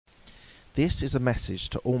This is a message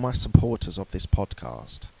to all my supporters of this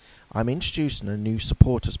podcast. I'm introducing a new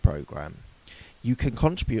supporters program. You can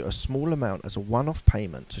contribute a small amount as a one-off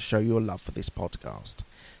payment to show your love for this podcast.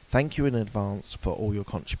 Thank you in advance for all your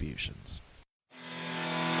contributions.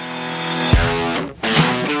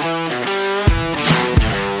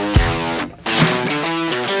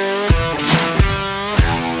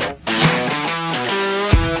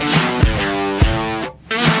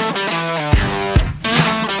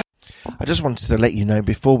 I just wanted to let you know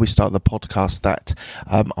before we start the podcast that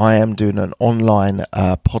I am doing an online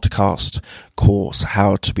podcast course,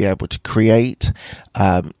 how to be able to create,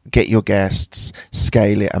 get your guests,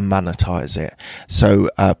 scale it and monetize it. So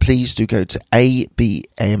please do go to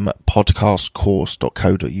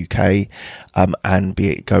abmpodcastcourse.co.uk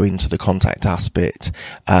and go into the contact us bit.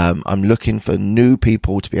 I'm looking for new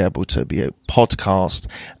people to be able to be a podcast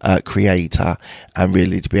creator and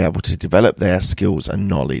really to be able to develop their skills and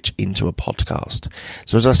knowledge into a podcast.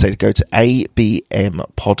 So as I said, go to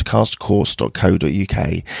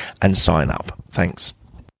abmpodcastcourse.co.uk and sign up. Thanks.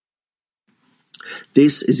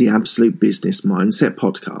 This is the Absolute Business Mindset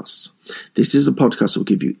Podcast. This is a podcast that will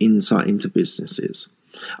give you insight into businesses.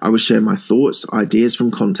 I will share my thoughts, ideas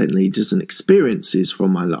from content leaders and experiences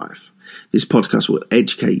from my life. This podcast will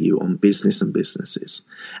educate you on business and businesses.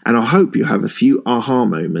 And I hope you have a few aha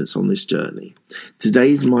moments on this journey.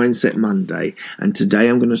 Today is Mindset Monday, and today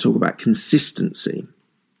I'm going to talk about consistency.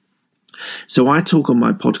 So I talk on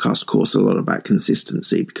my podcast course a lot about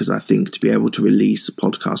consistency because I think to be able to release a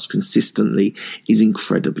podcast consistently is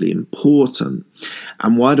incredibly important.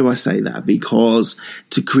 And why do I say that? Because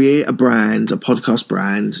to create a brand, a podcast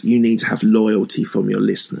brand, you need to have loyalty from your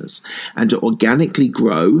listeners. And to organically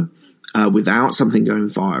grow, without something going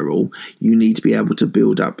viral, you need to be able to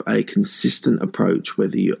build up a consistent approach.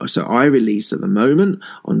 So I release at the moment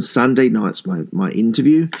on Sunday nights my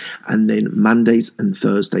interview, and then Mondays and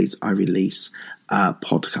Thursdays I release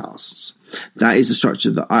podcasts. That is a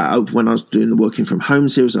structure that when I was doing the working from home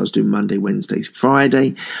series, I was doing Monday, Wednesday,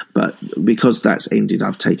 Friday, but because that's ended,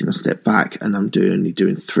 I've taken a step back and I'm only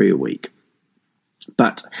doing 3 a week.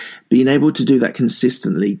 But being able to do that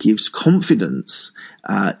consistently gives confidence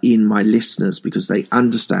in my listeners because they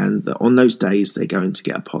understand that on those days they're going to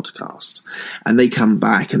get a podcast and they come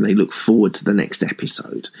back and they look forward to the next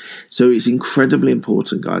episode. So it's incredibly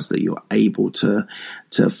important, guys, that you're able to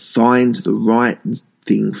find the right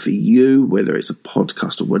thing for you, whether it's a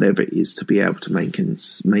podcast or whatever it is, to be able to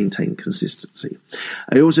maintain consistency.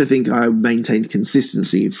 I also think I maintained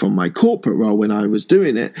consistency from my corporate role when I was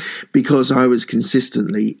doing it because I was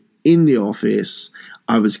consistently in the office,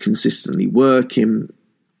 I was consistently working,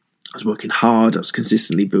 I was working hard, I was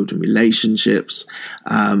consistently building relationships,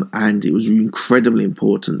 and it was incredibly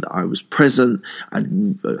important that I was present.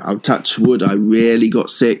 I'll touch wood, I rarely got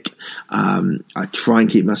sick. I try and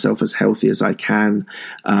keep myself as healthy as I can.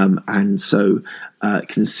 And so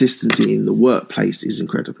consistency in the workplace is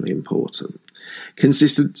incredibly important.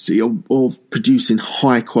 Consistency of producing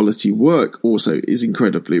high quality work also is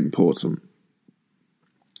incredibly important.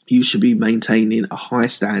 You should be maintaining a high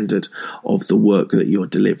standard of the work that you're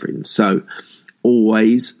delivering. So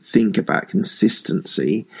always think about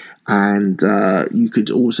consistency, and you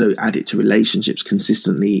could also add it to relationships,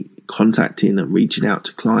 consistently contacting and reaching out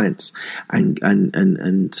to clients and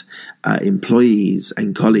employees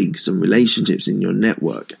and colleagues and relationships in your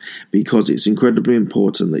network, because it's incredibly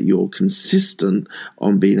important that you're consistent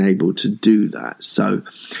on being able to do that. So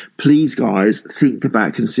please, guys, think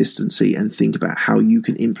about consistency and think about how you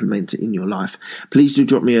can implement it in your life. Please do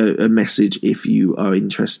drop me a message if you are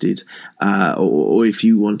interested, or if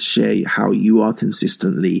you want to share how you are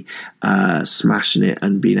consistently smashing it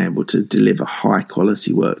and being able to deliver high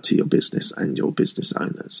quality work to your business and your business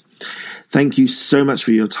owners. Thank you so much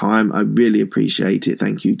for your time. I really appreciate it.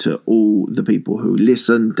 Thank you to all the people who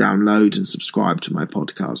listen, download and subscribe to my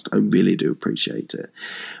podcast. I really do appreciate it.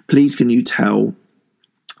 Please, can you tell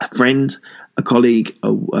a friend, a colleague,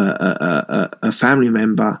 a family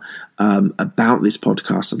member about this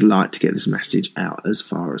podcast? I'd like to get this message out as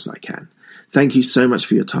far as I can. Thank you so much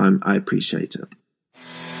for your time. I appreciate it.